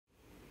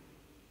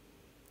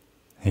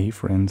Hey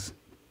friends,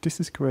 this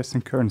is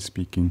Caressing Kern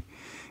speaking,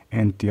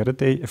 and the other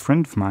day a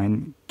friend of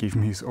mine gave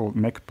me his old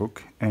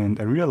MacBook, and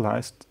I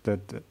realized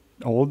that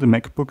all the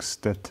MacBooks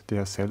that they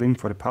are selling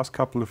for the past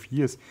couple of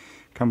years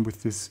come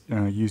with this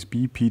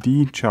USB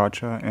PD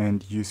charger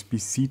and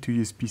USB-C to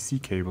USB-C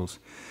cables.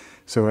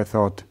 So I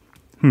thought,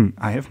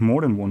 I have more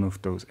than one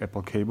of those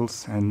Apple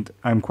cables, and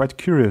I'm quite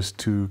curious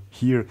to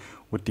hear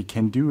what they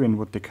can do and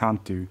what they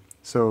can't do.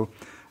 So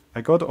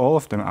I got all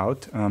of them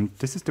out.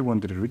 This is the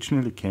one that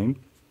originally came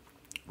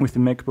with the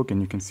MacBook,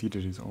 and you can see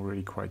that it's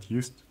already quite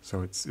used,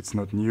 so it's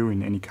not new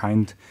in any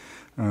kind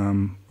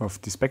of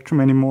the spectrum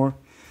anymore.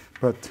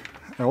 But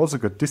I also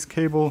got this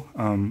cable,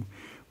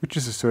 which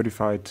is a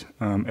certified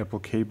Apple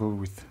cable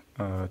with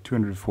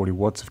 240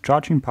 watts of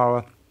charging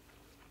power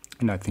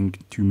and I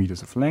think 2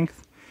 meters of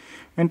length.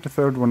 And the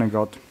third one I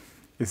got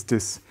is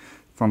this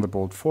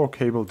Thunderbolt 4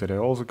 cable that I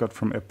also got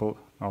from Apple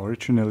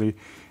originally,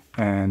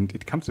 and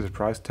it comes with a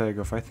price tag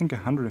of I think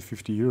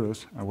 150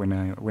 euros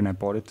when I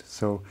bought it.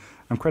 So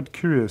I'm quite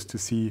curious to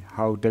see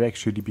how that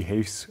actually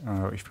behaves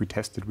if we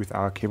test it with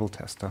our cable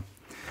tester.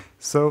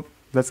 So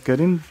let's get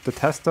in the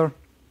tester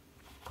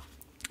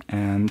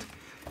and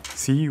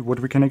see what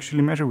we can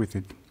actually measure with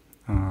it.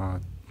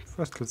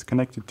 First let's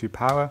connect it to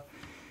power,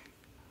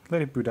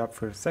 let it boot up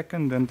for a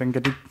second, and then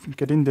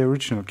get in the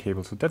original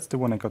cable. So that's the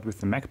one I got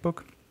with the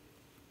MacBook.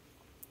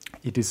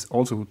 It is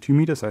also 2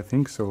 meters, I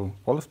think, so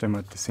all of them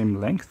are the same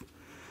length.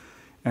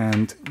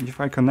 And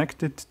if I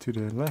connect it to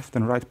the left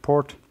and right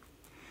port,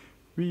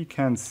 we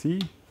can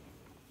see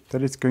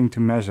that it's going to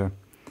measure.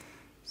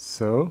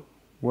 So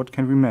what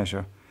can we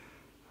measure?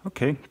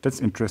 Okay,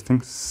 that's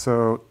interesting.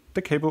 So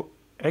the cable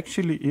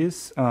actually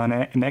is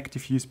an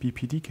active USB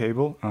PD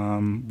cable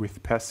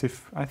with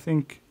passive, I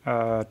think,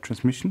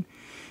 transmission.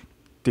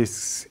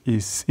 This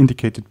is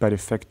indicated by the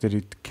fact that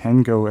it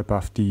can go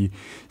above the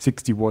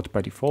 60 watt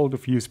by default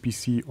of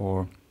USB-C,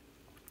 or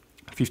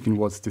 15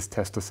 watts this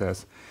tester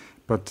says.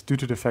 But due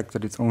to the fact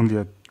that it's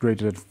only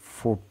rated at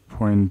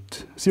 0.48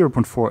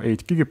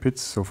 gigabits,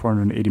 so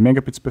 480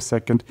 megabits per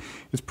second,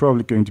 it's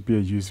probably going to be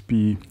a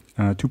USB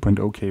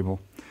 2.0 cable.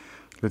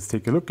 Let's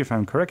take a look if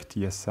I'm correct.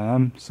 Yes, I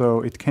am.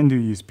 So it can do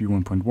USB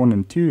 1.1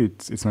 and 2.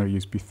 It's not a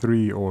USB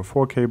 3 or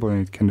 4 cable,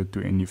 and it cannot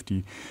do any of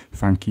the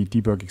funky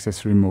debug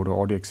accessory mode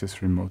or audio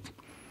accessory mode.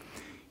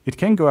 It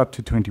can go up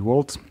to 20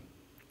 volts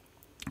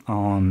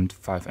and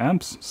 5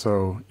 amps.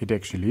 So it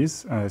actually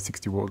is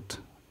 60 watts.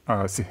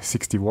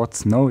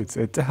 No, it's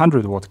a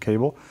 100 watt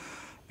cable.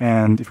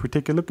 And if we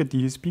take a look at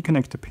the USB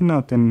connector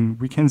pinout, then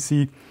we can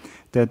see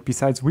that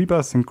besides V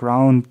bus and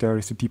ground, there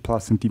is a D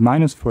plus and D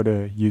minus for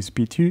the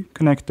USB 2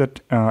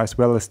 connected, as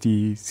well as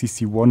the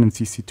CC1 and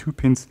CC2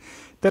 pins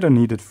that are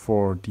needed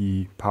for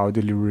the power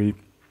delivery,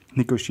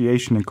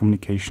 negotiation and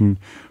communication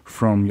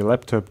from your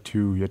laptop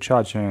to your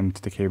charger and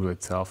the cable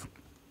itself.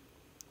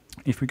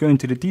 If we go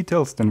into the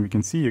details, then we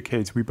can see, okay,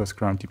 it's V bus,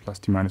 ground, D plus,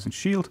 D minus and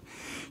shield.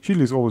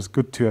 Shield is always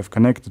good to have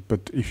connected,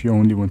 but if you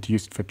only want to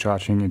use it for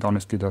charging, it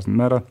honestly doesn't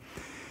matter.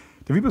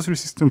 The V bus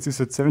resistance is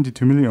at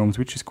 72 milliohms,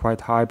 which is quite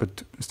high,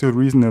 but still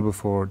reasonable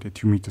for the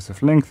 2 meters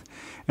of length.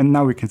 And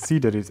now we can see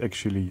that it's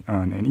actually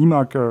an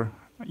eMarker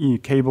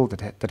cable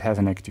that has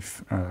an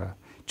active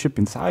chip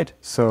inside.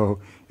 So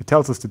it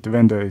tells us that the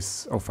vendor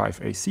is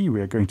 05AC.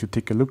 We are going to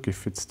take a look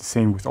if it's the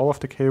same with all of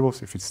the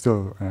cables, if it's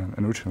still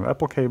an original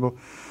Apple cable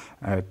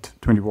at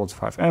 20 volts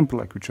 5 amp,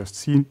 like we just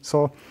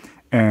saw,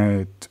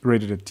 and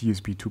rated at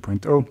USB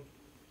 2.0.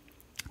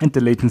 And the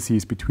latency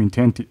is between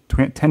 10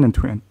 and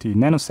 20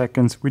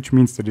 nanoseconds, which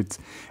means that it's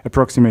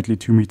approximately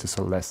 2 meters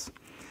or less.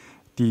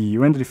 The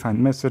vendor-defined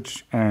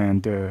message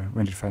and the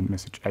vendor-defined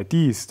message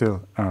ID is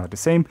still the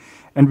same.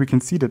 And we can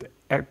see that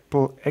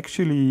Apple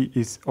actually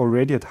is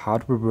already at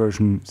hardware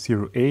version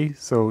 0A.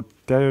 So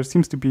there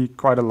seems to be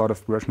quite a lot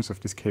of versions of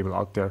this cable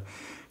out there.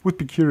 Would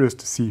be curious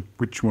to see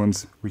which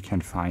ones we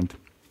can find.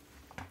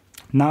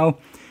 Now,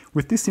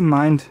 with this in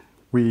mind,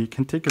 we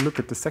can take a look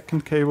at the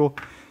second cable.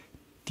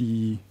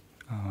 It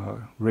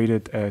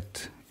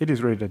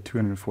is rated at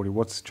 240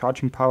 watts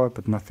charging power,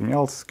 but nothing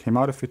else came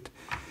out of it.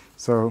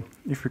 So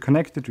if we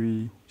connect it,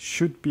 we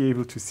should be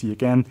able to see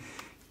again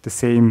the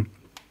same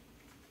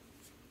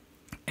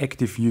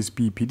active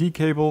USB PD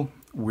cable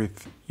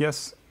with,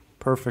 yes,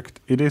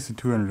 perfect. It is a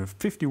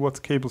 250 watts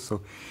cable,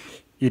 so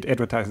it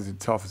advertises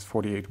itself as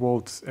 48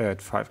 volts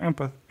at 5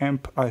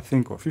 amp, I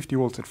think, or 50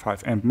 volts at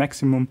 5 amp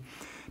maximum.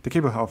 The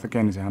cable health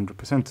again is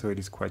 100%, so it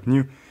is quite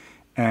new.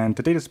 And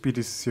the data speed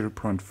is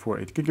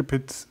 0.48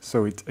 gigabits,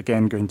 so it's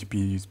again going to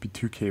be a USB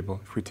 2 cable.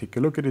 If we take a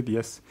look at it,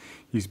 yes,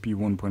 USB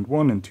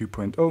 1.1 and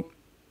 2.0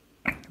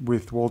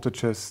 with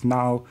voltages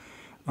now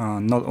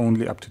not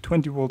only up to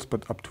 20 volts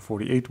but up to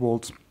 48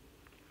 volts,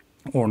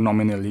 or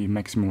nominally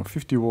maximum of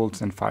 50 volts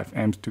and 5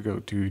 amps to go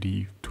to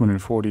the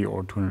 240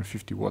 or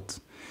 250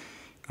 watts.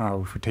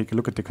 If we take a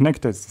look at the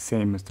connector, it's the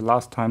same as the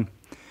last time.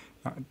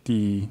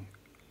 The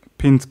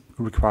pins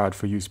required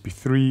for USB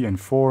 3 and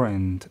 4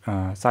 and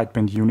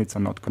sideband units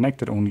are not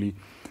connected, only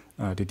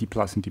the D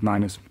plus and D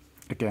minus,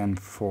 again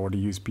for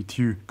the USB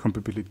 2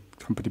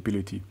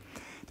 compatibility.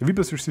 The V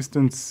bus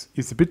resistance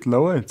is a bit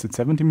lower, it's at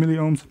 70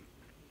 milliohms,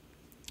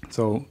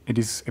 So it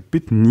is a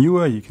bit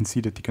newer. You can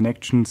see that the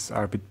connections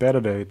are a bit better.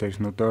 There's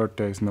no dirt,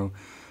 there's no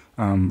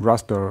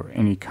rust or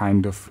any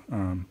kind of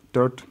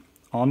dirt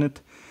on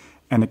it.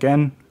 And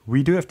again,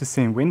 we do have the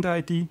same vendor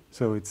ID,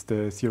 so it's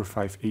the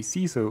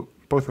 05AC, so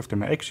both of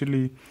them are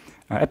actually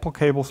Apple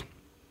cables.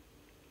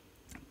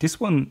 This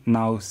one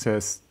now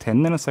says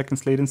 10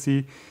 nanoseconds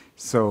latency,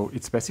 so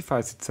it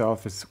specifies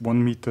itself as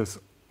 1 meters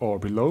or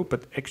below,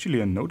 but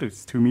actually I know that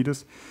it's 2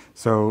 meters,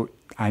 so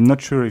I'm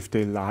not sure if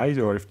they lied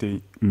or if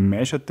they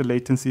measured the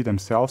latency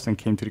themselves and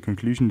came to the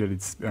conclusion that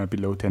it's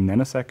below 10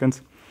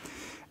 nanoseconds.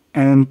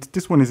 And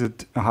this one is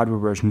at hardware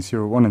version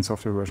 01 and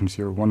software version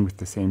 01 with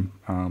the same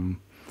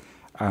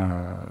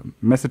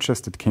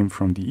messages that came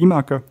from the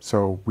eMarker,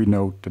 so we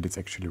know that it's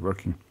actually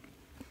working.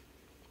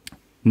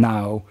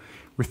 Now,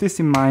 with this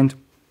in mind,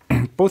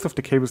 both of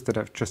the cables that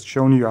I've just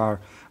shown you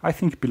are, I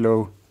think,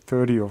 below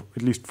 30 or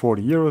at least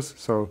 40 euros.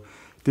 So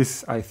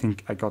this, I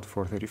think, I got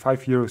for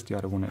 35 euros. The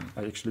other one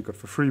I actually got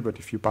for free, but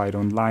if you buy it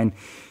online,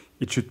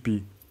 it should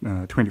be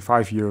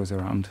 25 euros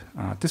around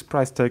this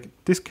price tag.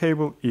 This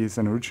cable is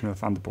an original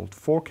Thunderbolt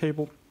 4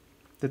 cable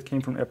that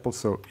came from Apple,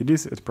 so it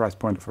is at a price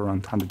point of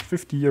around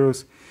 150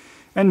 euros.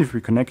 And if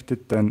we connect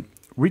it, then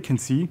we can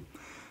see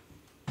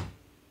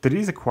that it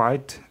is a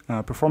quite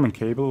performant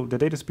cable. The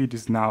data speed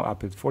is now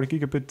up at 40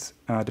 gigabits.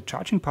 The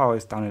charging power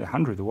is down at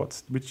 100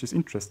 watts, which is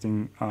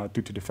interesting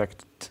due to the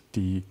fact that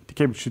the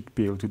cable should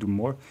be able to do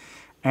more.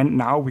 And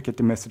now we get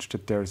the message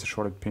that there is a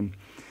shorted pin.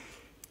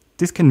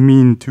 This can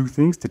mean two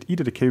things, that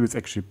either the cable is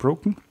actually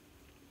broken,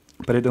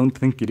 but I don't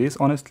think it is,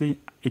 honestly.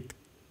 It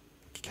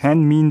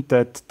can mean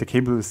that the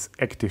cable is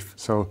active,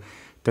 so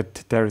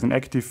that there is an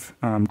active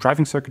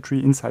driving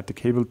circuitry inside the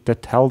cable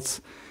that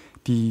tells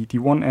the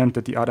one end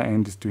that the other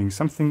end is doing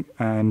something.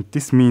 And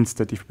this means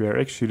that if we are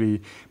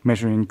actually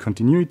measuring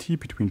continuity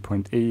between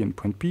point A and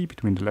point B,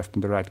 between the left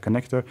and the right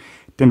connector,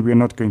 then we are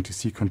not going to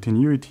see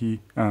continuity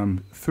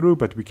through,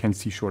 but we can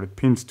see shorted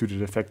pins due to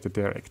the fact that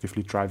they are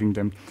actively driving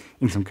them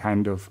in some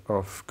kind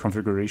of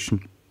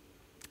configuration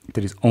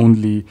that is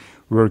only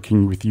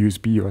working with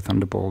USB or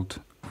Thunderbolt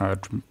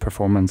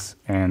performance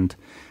and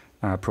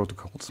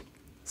protocols.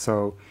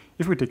 So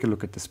if we take a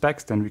look at the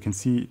specs, then we can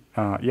see,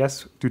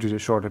 yes, due to the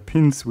shorter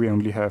pins, we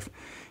only have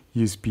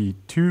USB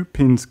 2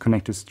 pins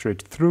connected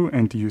straight through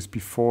and the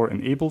USB 4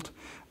 enabled.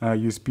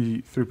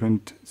 USB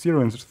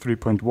 3.0 and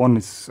 3.1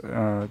 is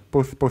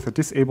both are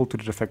disabled due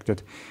to the fact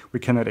that we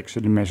cannot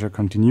actually measure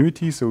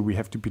continuity. So we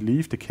have to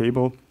believe the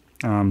cable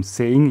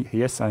saying,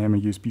 yes, I am a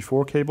USB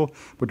 4 cable,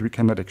 but we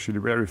cannot actually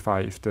verify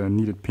if the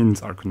needed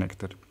pins are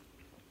connected.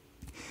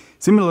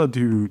 Similar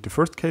to the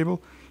first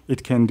cable,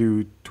 it can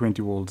do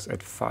 20 volts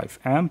at 5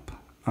 amp.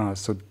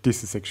 So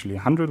this is actually a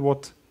 100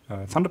 watt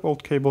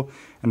Thunderbolt cable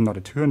and not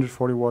a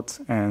 240 watts.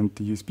 And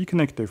the USB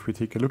connector, if we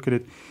take a look at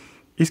it,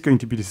 is going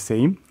to be the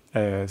same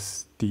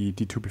as the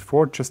two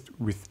before, just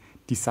with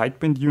the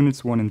sideband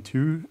units 1 and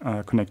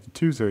 2 connected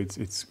to. So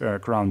it's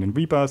ground and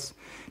V-bus,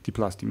 D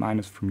plus, D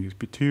minus from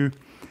USB 2,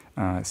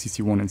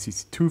 CC1 and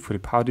CC2 for the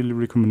power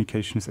delivery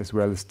communications, as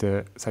well as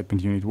the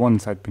sideband unit 1,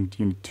 sideband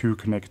unit 2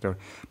 connector,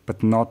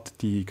 but not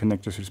the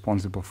connectors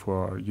responsible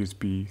for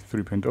USB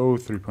 3.0,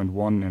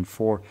 3.1 and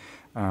 4,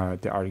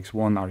 the RX1,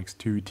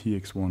 RX2,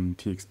 TX1,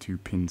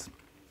 TX2 pins.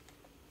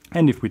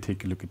 And if we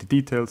take a look at the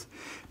details,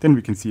 then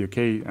we can see,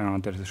 okay,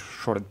 there's a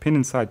shorted pin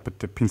inside, but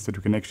the pins that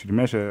we can actually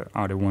measure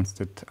are the ones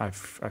that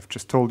I've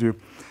just told you.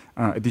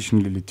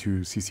 Additionally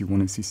to CC1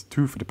 and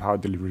CC2 for the power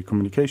delivery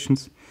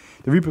communications.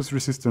 The V-bus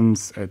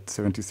resistance at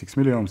 76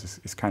 milliohms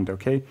is kind of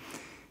okay.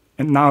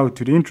 And now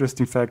to the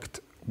interesting fact,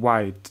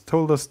 why it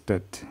told us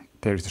that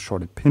there is a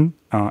shorted pin.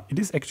 It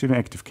is actually an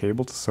active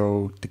cable,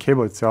 so the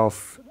cable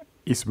itself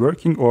is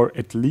working, or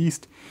at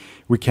least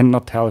we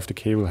cannot tell if the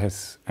cable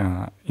has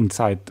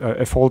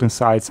a fault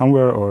inside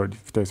somewhere, or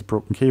if there's a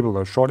broken cable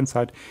or short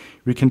inside.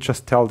 We can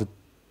just tell that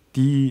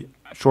the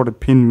shorted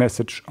pin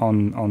message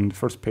on the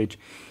first page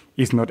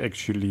is not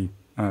actually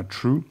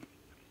true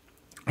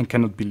and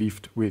cannot be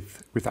believed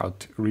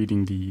without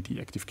reading the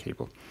active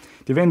cable.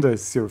 The vendor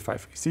is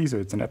 05AC, so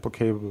it's an Apple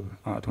cable,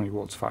 20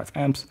 volts, 5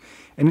 amps,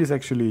 and it is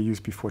actually a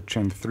USB 4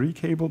 Gen 3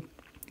 cable.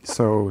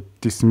 So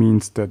this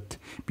means that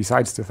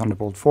besides the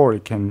Thunderbolt 4,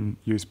 it can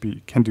do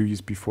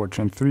USB 4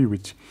 Gen 3,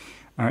 which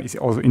is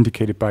also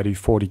indicated by the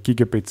 40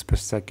 gigabits per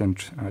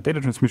second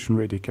data transmission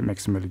rate it can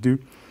maximally do.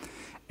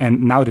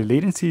 And now the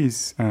latency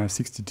is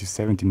 60 to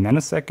 70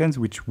 nanoseconds,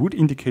 which would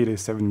indicate a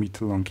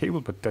 7-meter long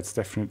cable, but that's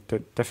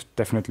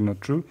definitely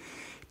not true.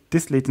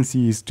 This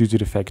latency is due to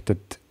the fact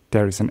that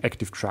there is an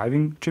active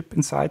driving chip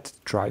inside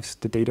that drives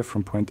the data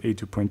from point A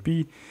to point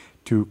B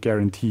to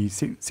guarantee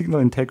signal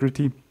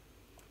integrity.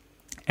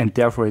 And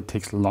therefore it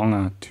takes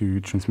longer to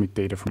transmit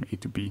data from A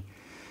to B.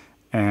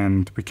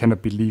 And we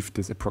cannot believe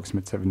this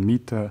approximate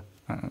 7-meter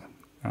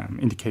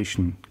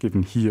indication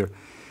given here.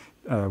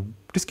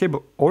 This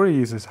cable already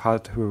uses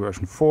hardware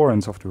version 4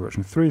 and software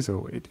version 3,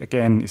 so it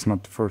again is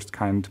not the first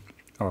kind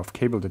of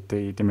cable that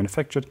they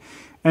manufactured.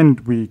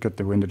 And we got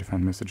the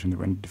vendor-defined message and the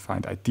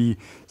vendor-defined ID,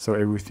 so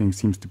everything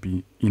seems to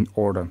be in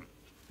order.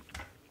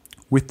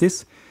 With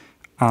this,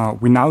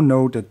 we now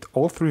know that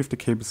all three of the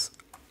cables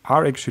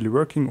are actually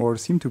working or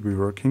seem to be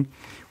working.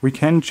 We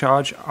can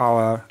charge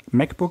our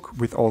MacBook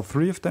with all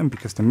three of them,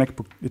 because the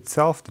MacBook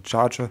itself, the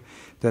charger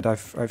that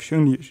I've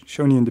shown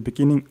you in the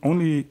beginning,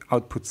 only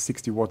outputs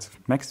 60 watts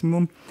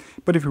maximum.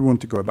 But if we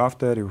want to go above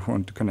that, if we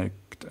want to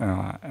connect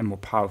a more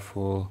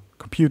powerful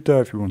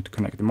computer, if we want to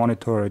connect the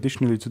monitor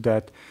additionally to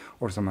that,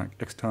 or some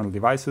external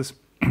devices,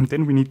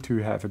 then we need to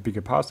have a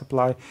bigger power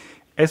supply,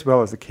 as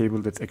well as a cable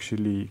that's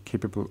actually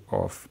capable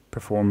of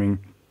performing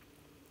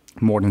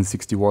more than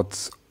 60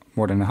 watts,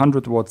 more than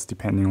 100 watts,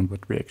 depending on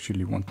what we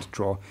actually want to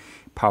draw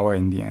power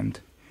in the end.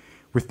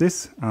 With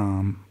this,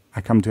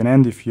 I come to an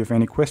end. If you have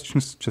any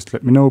questions, just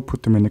let me know,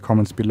 put them in the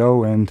comments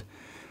below, and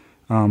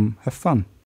have fun.